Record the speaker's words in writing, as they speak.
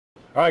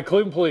All right,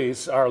 Cleveland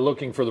police are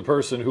looking for the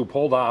person who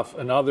pulled off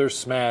another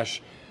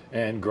smash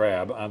and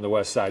grab on the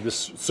west side.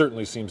 This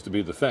certainly seems to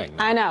be the thing.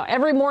 I know.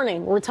 Every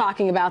morning we're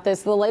talking about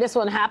this. The latest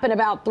one happened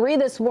about 3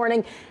 this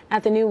morning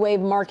at the New Wave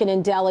Market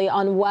in Delhi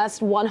on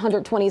West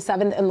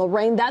 127th and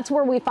Lorraine. That's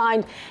where we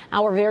find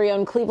our very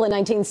own Cleveland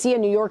 19 Sia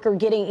New Yorker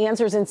getting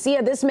answers. And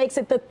Sia, this makes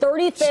it the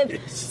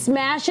 35th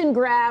smash and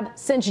grab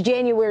since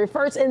January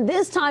 1st. And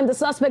this time the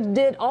suspect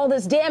did all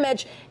this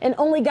damage and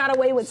only got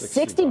away with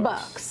 60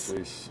 bucks.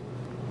 Please.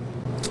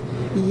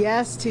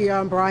 Yes, Tia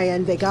and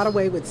Brian, they got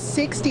away with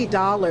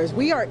 $60.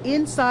 We are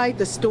inside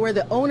the store.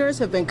 The owners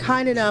have been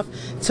kind enough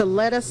to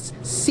let us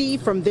see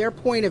from their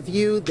point of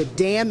view the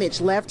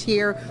damage left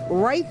here.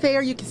 Right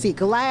there, you can see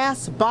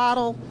glass,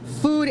 bottle,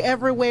 food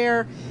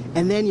everywhere.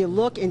 And then you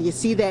look and you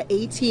see that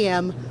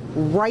ATM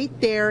right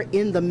there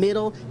in the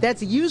middle.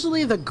 That's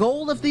usually the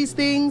goal of these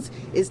things,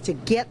 is to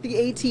get the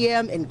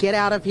ATM and get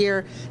out of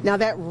here. Now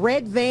that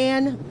red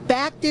van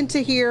backed into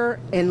here,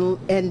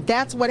 and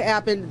that's what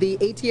happened. The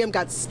ATM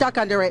got stuck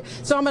under it.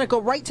 So I'm going to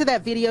go right to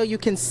that video. You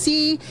can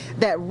see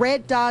that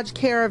red Dodge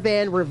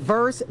Caravan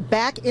reverse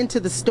back into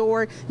the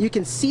store. You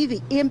can see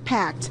the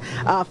impact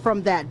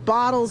from that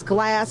bottles,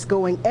 glass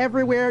going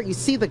everywhere. You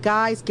see the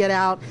guys get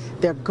out.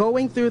 They're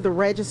going through the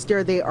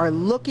register. They are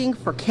looking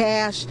for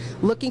cash,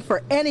 looking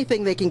for anything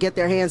they can get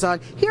their hands on.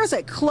 Here's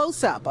a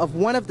close-up of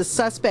one of the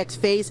suspects'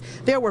 face.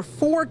 There were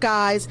 4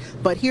 guys,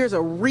 but here's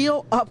a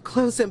real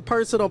up-close and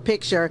personal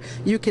picture.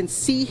 You can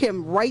see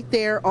him right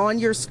there on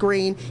your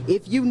screen.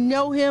 If you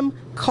know him,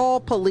 call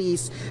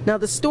police. Now,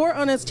 the store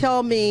owners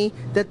tell me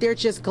that they're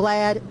just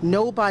glad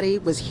nobody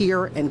was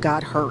here and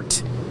got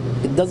hurt.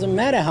 It doesn't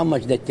matter how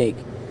much they take.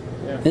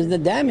 Yeah. It's the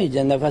damage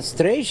and the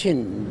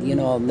frustration, you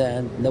know,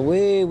 the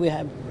way we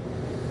have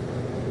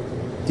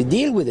to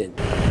deal with it.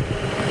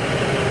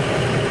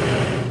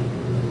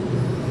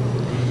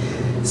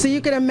 So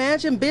you can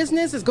imagine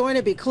business is going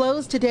to be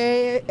closed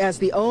today as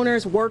the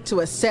owners work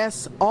to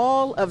assess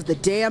all of the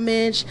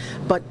damage.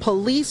 But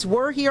police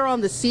were here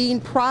on the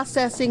scene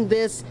processing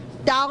this.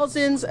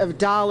 Thousands of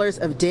dollars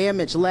of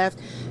damage left.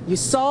 You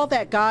saw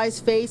that guy's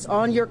face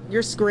on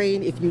your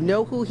screen. If you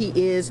know who he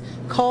is,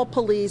 call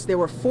police. There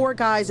were 4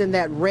 guys in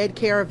that red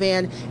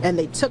Caravan, and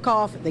they took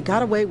off. They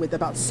got away with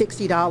about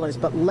 $60,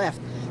 but left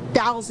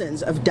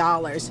thousands of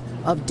dollars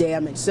of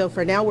damage. So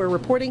for now, we're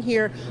reporting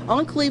here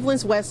on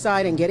Cleveland's west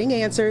side and getting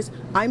answers.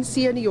 I'm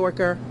Sia New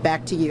Yorker.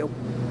 Back to you.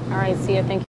 All right, Sia, thank you.